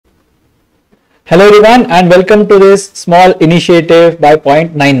Hello everyone and welcome to this small initiative by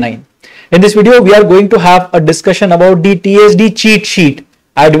Point99. In this video, we are going to have a discussion about the TSD cheat sheet.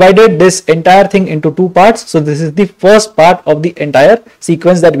 I divided this entire thing into two parts. So this is the first part of the entire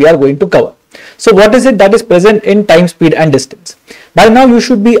sequence that we are going to cover. So what is it that is present in time, speed and distance? By now you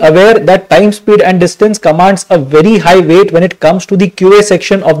should be aware that time, speed and distance commands a very high weight when it comes to the QA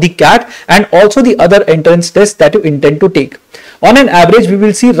section of the CAT and also the other entrance tests that you intend to take. On an average, we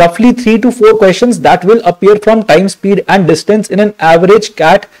will see roughly 3 to 4 questions that will appear from time, speed and distance in an average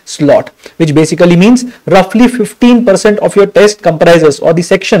CAT slot, which basically means roughly 15% of your test comprises, or the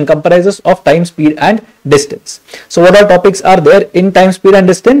section comprises, of time, speed and distance. So what all topics are there in time, speed and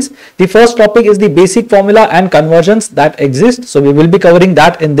distance? The first topic is the basic formula and conversions that exist. So we will be covering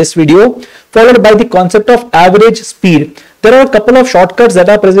that in this video, followed by the concept of average speed. There are a couple of shortcuts that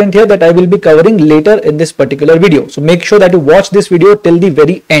are present here that I will be covering later in this particular video. So make sure that you watch this video till the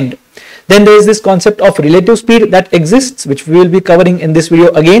very end. Then there is this concept of relative speed that exists, which we will be covering in this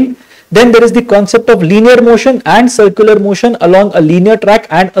video again. Then there is the concept of linear motion and circular motion along a linear track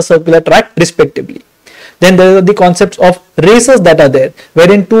and a circular track respectively. Then there are the concepts of races that are there,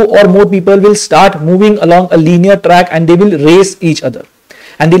 wherein 2 or more people will start moving along a linear track and they will race each other.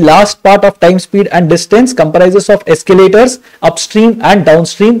 And the last part of time, speed and distance comprises of escalators, upstream and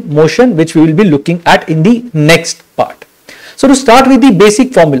downstream motion, which we will be looking at in the next part. So to start with the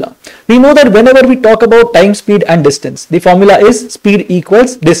basic formula, we know that whenever we talk about time, speed and distance, the formula is speed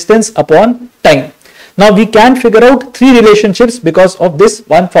equals distance upon time. Now we can figure out 3 relationships because of this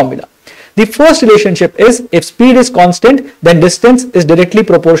one formula. The first relationship is if speed is constant, then distance is directly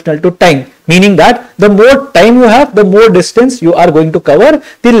proportional to time, meaning that the more time you have, the more distance you are going to cover.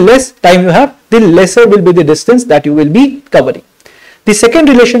 The less time you have, the lesser will be the distance that you will be covering. The second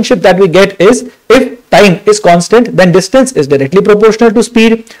relationship that we get is if time is constant, then distance is directly proportional to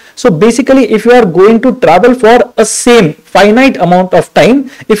speed. So basically, if you are going to travel for a same finite amount of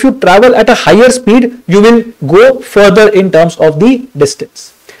time, if you travel at a higher speed, you will go further in terms of the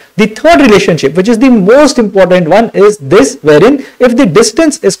distance. The third relationship, which is the most important one, is this, wherein if the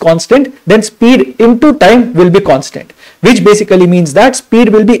distance is constant, then speed into time will be constant, which basically means that speed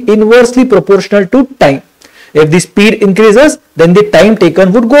will be inversely proportional to time. If the speed increases, then the time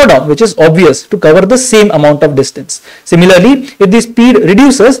taken would go down, which is obvious, to cover the same amount of distance. Similarly, if the speed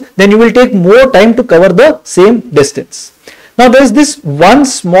reduces, then you will take more time to cover the same distance. Now there is this one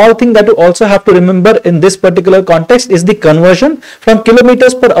small thing that you also have to remember in this particular context is the conversion from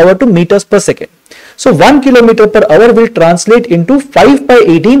kilometers per hour to meters per second. So 1 kilometer per hour will translate into 5 by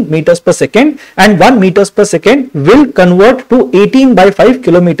 18 meters per second, and 1 meters per second will convert to 18 by 5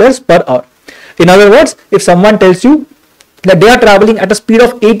 kilometers per hour. In other words, if someone tells you that they are traveling at a speed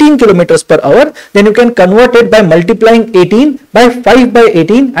of 18 kilometers per hour, then you can convert it by multiplying 18 by 5 by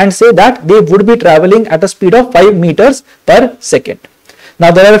 18 and say that they would be traveling at a speed of 5 meters per second. Now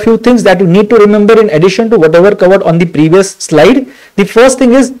there are a few things that you need to remember in addition to whatever covered on the previous slide. The first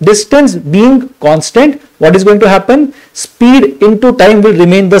thing is distance being constant. What is going to happen? Speed into time will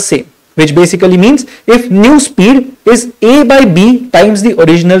remain the same, which basically means if new speed is a by b times the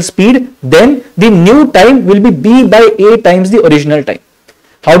original speed, then the new time will be b by a times the original time.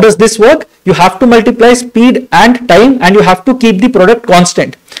 How does this work? You have to multiply speed and time and you have to keep the product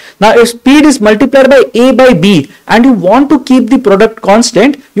constant. Now if speed is multiplied by a by b and you want to keep the product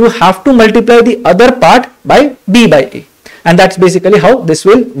constant, you have to multiply the other part by b by a. And that's basically how this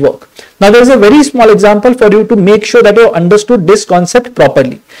will work. Now there is a very small example for you to make sure that you have understood this concept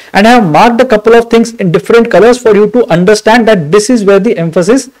properly. And I have marked a couple of things in different colors for you to understand that this is where the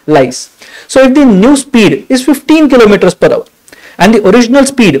emphasis lies. So if the new speed is 15 kilometers per hour and the original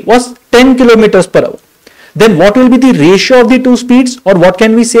speed was 10 kilometers per hour, then what will be the ratio of the two speeds, or what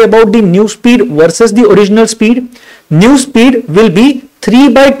can we say about the new speed versus the original speed? New speed will be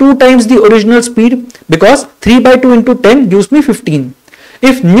 3 by 2 times the original speed, because 3 by 2 into 10 gives me 15.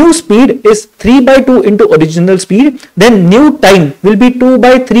 If new speed is 3 by 2 into original speed, then new time will be 2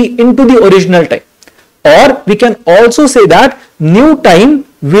 by 3 into the original time. Or we can also say that new time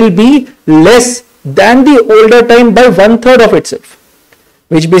will be less than the older time by 1/3 of itself.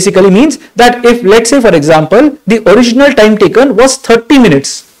 Which basically means that if, let's say for example, the original time taken was 30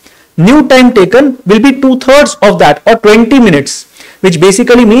 minutes, new time taken will be 2/3 of that, or 20 minutes, which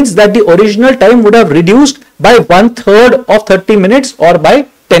basically means that the original time would have reduced by 1/3 of 30 minutes or by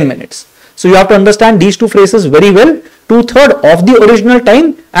 10 minutes. So you have to understand these two phrases very well: 2/3 of the original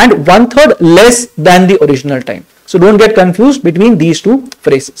time and 1/3 less than the original time. So don't get confused between these two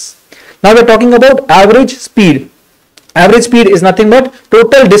phrases. Now we're talking about average speed. Average speed is nothing but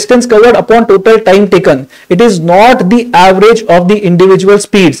total distance covered upon total time taken. It is not the average of the individual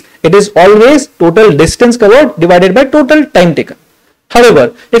speeds. It is always total distance covered divided by total time taken.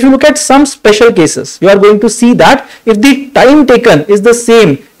 However, if you look at some special cases, you are going to see that if the time taken is the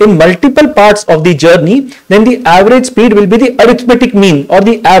same in multiple parts of the journey, then the average speed will be the arithmetic mean or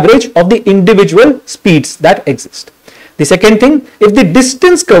the average of the individual speeds that exist. The second thing, if the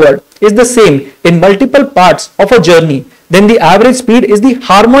distance covered is the same in multiple parts of a journey, then the average speed is the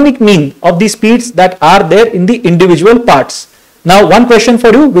harmonic mean of the speeds that are there in the individual parts. Now, one question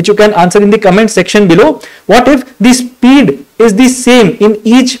for you which you can answer in the comment section below. What if the speed is the same in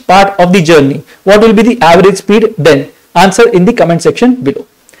each part of the journey? What will be the average speed then? Answer in the comment section below.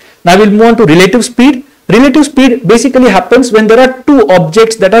 Now, we'll move on to relative speed. Relative speed basically happens when there are two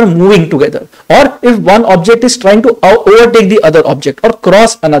objects that are moving together, or if one object is trying to overtake the other object or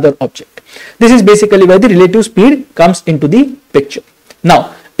cross another object. This is basically where the relative speed comes into the picture.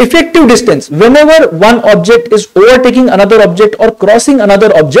 Now, effective distance, whenever one object is overtaking another object or crossing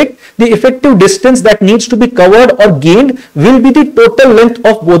another object, the effective distance that needs to be covered or gained will be the total length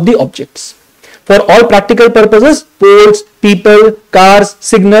of both the objects. For all practical purposes, poles, people, cars,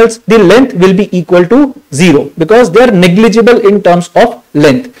 signals, the length will be equal to 0 because they are negligible in terms of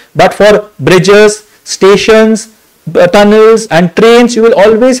length. But for bridges, stations, tunnels and trains, you will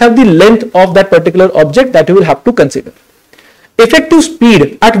always have the length of that particular object that you will have to consider. Effective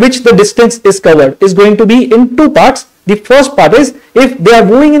speed at which the distance is covered is going to be in two parts. The first part is if they are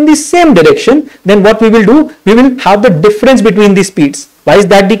moving in the same direction, then what we will do, we will have the difference between the speeds. Why is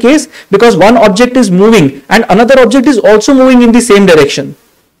that the case? Because one object is moving and another object is also moving in the same direction.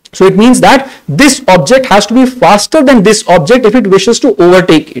 So it means that this object has to be faster than this object if it wishes to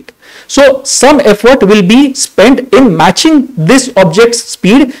overtake it. So some effort will be spent in matching this object's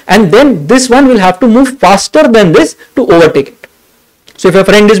speed, and then this one will have to move faster than this to overtake it. So if a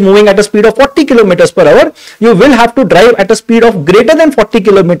friend is moving at a speed of 40 kilometers per hour, you will have to drive at a speed of greater than 40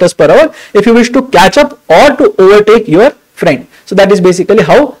 kilometers per hour if you wish to catch up or to overtake your friend. So that is basically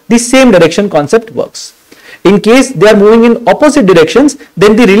how the same direction concept works. In case they are moving in opposite directions,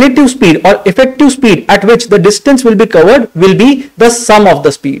 then the relative speed or effective speed at which the distance will be covered will be the sum of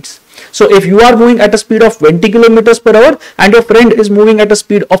the speeds. So if you are moving at a speed of 20 kilometers per hour and your friend is moving at a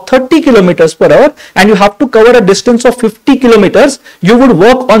speed of 30 kilometers per hour and you have to cover a distance of 50 kilometers, you would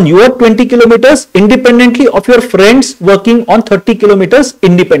work on your 20 kilometers independently of your friends working on 30 kilometers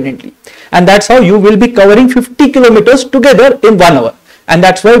independently. And that's how you will be covering 50 kilometers together in 1 hour. And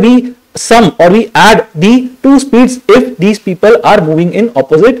that's why we sum or we add the two speeds if these people are moving in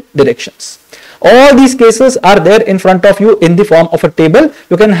opposite directions. All these cases are there in front of you in the form of a table.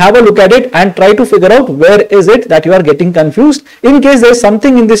 You can have a look at it and try to figure out where is it that you are getting confused. In case there is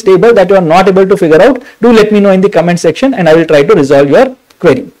something in this table that you are not able to figure out, do let me know in the comment section and I will try to resolve your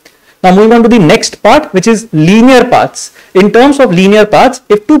query. Now moving on to the next part, which is linear paths. In terms of linear paths,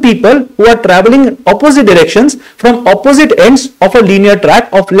 if two people who are traveling in opposite directions from opposite ends of a linear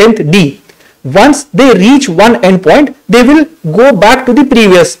track of length d, once they reach one endpoint, they will go back to the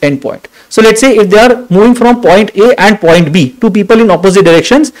previous endpoint. So let's say if they are moving from point A and point B, two people in opposite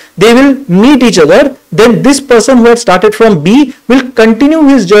directions, they will meet each other. Then this person who had started from B will continue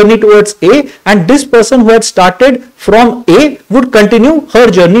his journey towards A, and this person who had started from A would continue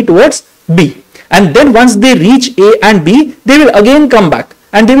her journey towards B. And then once they reach A and B, they will again come back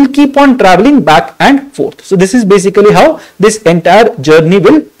and they will keep on traveling back and forth. So this is basically how this entire journey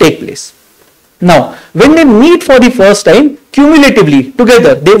will take place. Now, when they meet for the first time, cumulatively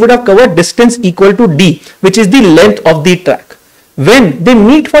together, they would have covered distance equal to d, which is the length of the track. When they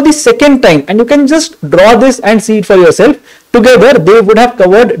meet for the second time, and you can just draw this and see it for yourself, together they would have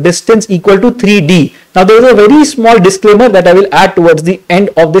covered distance equal to 3d. Now, there is a very small disclaimer that I will add towards the end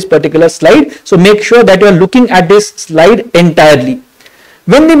of this particular slide. So, make sure that you are looking at this slide entirely.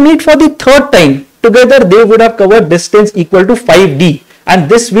 When they meet for the third time, together they would have covered distance equal to 5d. And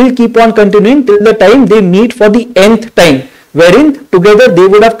this will keep on continuing till the time they meet for the nth time, wherein together they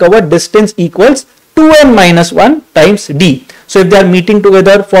would have covered distance equals 2n minus 1 times d. So if they are meeting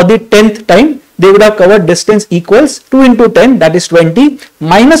together for the 10th time, they would have covered distance equals 2 into 10, that is 20,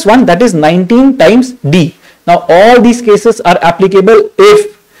 minus 1, that is 19 times d. Now all these cases are applicable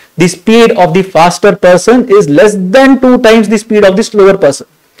if the speed of the faster person is less than 2 times the speed of the slower person.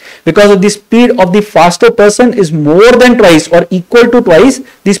 because of the speed of the faster person is more than twice or equal to twice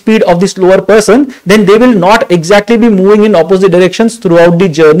the speed of the slower person, then they will not exactly be moving in opposite directions throughout the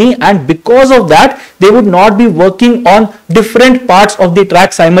journey, and because of that they would not be working on different parts of the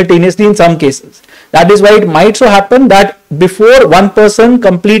track simultaneously in some cases. That is why it might so happen that before one person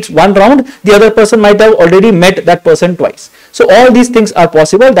completes one round, the other person might have already met that person twice. So all these things are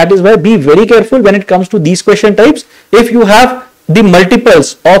possible. That is why be very careful when it comes to these question types. If you have the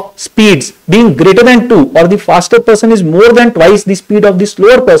multiples of speeds being greater than 2 or the faster person is more than twice the speed of the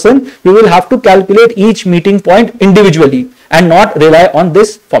slower person, you will have to calculate each meeting point individually and not rely on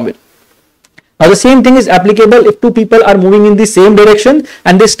this formula. Now the same thing is applicable if two people are moving in the same direction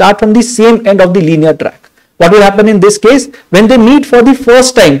and they start from the same end of the linear track. What will happen in this case? When they meet for the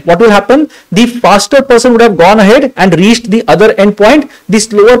first time, what will happen? The faster person would have gone ahead and reached the other end point. The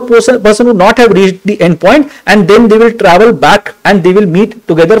slower person would not have reached the end point, and then they will travel back and they will meet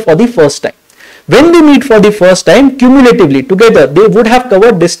together for the first time. When they meet for the first time, cumulatively together, they would have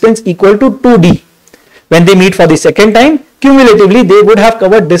covered distance equal to 2d. When they meet for the second time, cumulatively they would have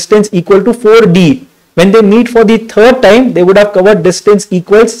covered distance equal to 4d. When they meet for the third time, they would have covered distance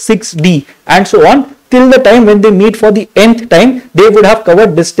equals 6d, and so on, till the time when they meet for the nth time, they would have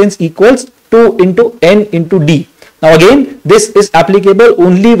covered distance equals 2 into n into d. Now again, this is applicable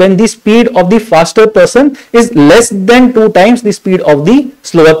only when the speed of the faster person is less than 2 times the speed of the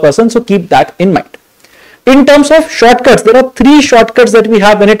slower person. So keep that in mind. In terms of shortcuts, there are 3 shortcuts that we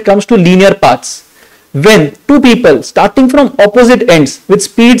have when it comes to linear paths. When two people starting from opposite ends with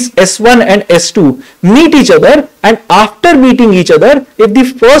speeds s1 and s2 meet each other, and after meeting each other, if the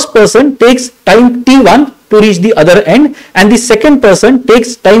first person takes time t1 to reach the other end and the second person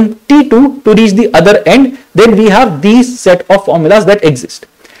takes time t2 to reach the other end, then we have these set of formulas that exist.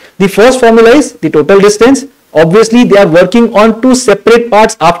 The first formula is the total distance. Obviously, they are working on 2 separate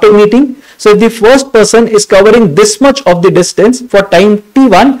parts after meeting. So if the first person is covering this much of the distance for time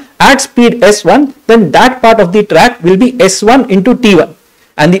t1 at speed s1, then that part of the track will be s1 into t1,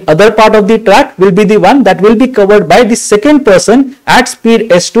 and the other part of the track will be the one that will be covered by the second person at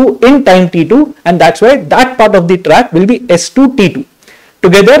speed s2 in time t2, and that's why that part of the track will be s2 t2.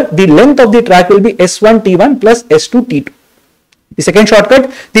 Together, the length of the track will be s1 t1 plus s2 t2. The second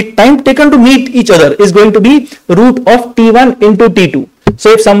shortcut, the time taken to meet each other is going to be root of t1 into t2.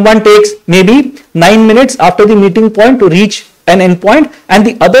 So if someone takes maybe 9 minutes after the meeting point to reach an endpoint, and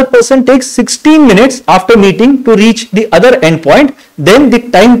the other person takes 16 minutes after meeting to reach the other endpoint, then the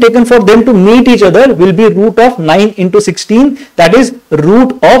time taken for them to meet each other will be root of 9 into 16, that is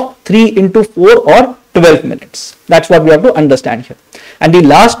root of 3 into 4 or 12 minutes. That's what we have to understand here. And the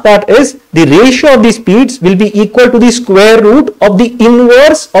last part is the ratio of the speeds will be equal to the square root of the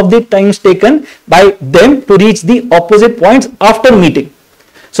inverse of the times taken by them to reach the opposite points after meeting.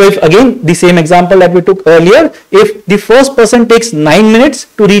 So if again the same example that we took earlier, if the first person takes 9 minutes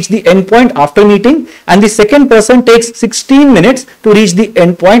to reach the endpoint after meeting and the second person takes 16 minutes to reach the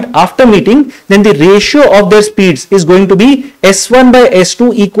endpoint after meeting, then the ratio of their speeds is going to be s1 by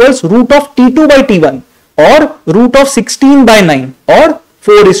s2 equals root of t2 by t1 or root of 16 by 9 or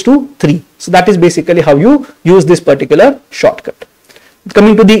 4:3. So that is basically how you use this particular shortcut.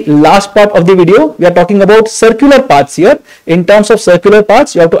 Coming to the last part of the video, we are talking about circular paths here. In terms of circular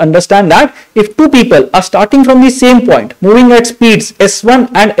paths, you have to understand that if two people are starting from the same point, moving at speeds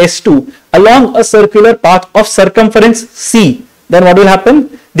s1 and s2 along a circular path of circumference c, then what will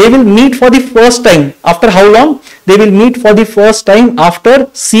happen? They will meet for the first time. After how long? They will meet for the first time after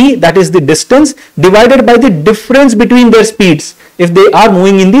c, that is the distance, divided by the difference between their speeds if they are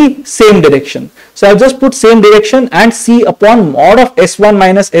moving in the same direction. So I've just put same direction and c upon mod of s1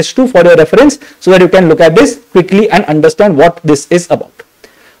 minus s2 for your reference, so that you can look at this quickly and understand what this is about.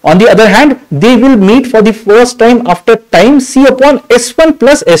 On the other hand, they will meet for the first time after time c upon s1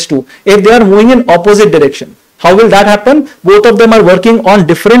 plus s2 if they are moving in opposite direction. How will that happen? Both of them are working on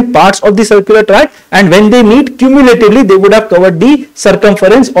different parts of the circular track, and when they meet cumulatively, they would have covered the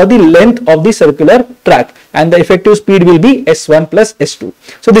circumference or the length of the circular track, and the effective speed will be s1 plus s2.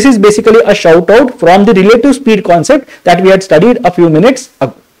 So this is basically a shout out from the relative speed concept that we had studied a few minutes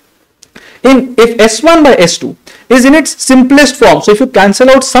ago. If s1 by s2 is in its simplest form, so if you cancel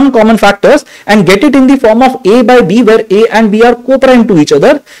out some common factors and get it in the form of a by b, where a and b are co-prime to each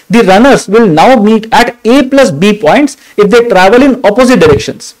other, the runners will now meet at a plus b points if they travel in opposite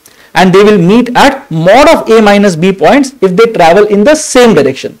directions, and they will meet at mod of a minus b points if they travel in the same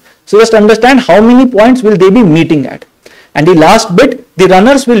direction. So just understand how many points will they be meeting at. And the last bit, the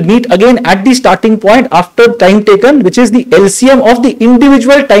runners will meet again at the starting point after time taken, which is the LCM of the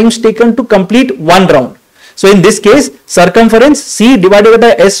individual times taken to complete one round. So in this case, circumference C divided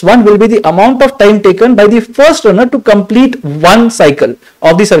by S1 will be the amount of time taken by the first runner to complete one cycle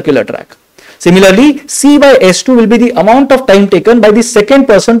of the circular track. Similarly, C by S2 will be the amount of time taken by the second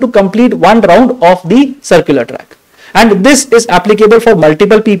person to complete one round of the circular track. And this is applicable for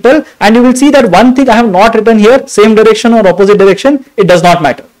multiple people, and you will see that one thing I have not written here, same direction or opposite direction, it does not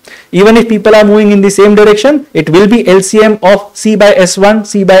matter. Even if people are moving in the same direction, it will be LCM of C by S1,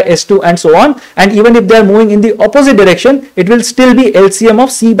 C by S2 and so on. And even if they are moving in the opposite direction, it will still be LCM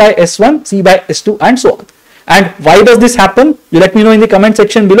of C by S1, C by S2 and so on. And why does this happen? You let me know in the comment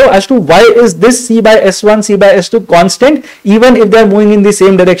section below as to why is this C by S1, C by S2 constant even if they are moving in the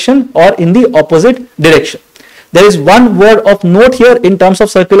same direction or in the opposite direction. There is one word of note here in terms of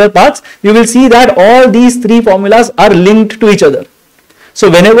circular paths. You will see that all these three formulas are linked to each other. So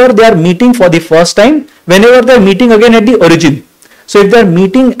whenever they are meeting for the first time, whenever they are meeting again at the origin. So if they are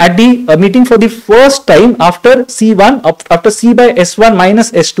meeting at the meeting for the first time after C1, after C by S1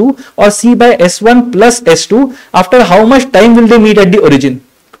 minus S2 or C by S1 plus S2, after how much time will they meet at the origin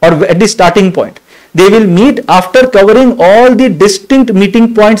or at the starting point? They will meet after covering all the distinct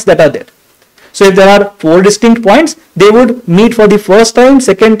meeting points that are there. So if there are 4 distinct points, they would meet for the first time,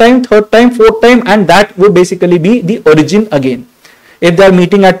 second time, third time, fourth time, and that would basically be the origin again. If they are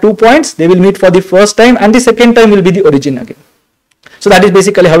meeting at 2 points, they will meet for the first time and the second time will be the origin again. So that is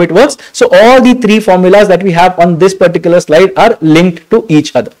basically how it works. So all the three formulas that we have on this particular slide are linked to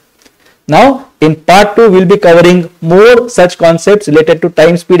each other. Now in part 2, we'll be covering more such concepts related to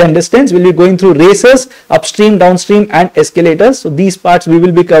time, speed and distance. We'll be going through racers, upstream, downstream and escalators. So these parts we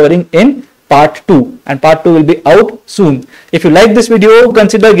will be covering in part 2, and part 2 will be out soon. If you like this video,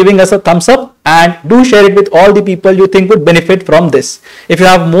 consider giving us a thumbs up and do share it with all the people you think would benefit from this. If you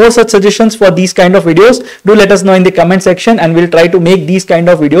have more such suggestions for these kind of videos, do let us know in the comment section and we'll try to make these kind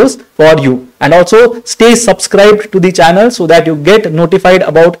of videos for you. And also stay subscribed to the channel so that you get notified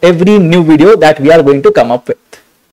about every new video that we are going to come up with.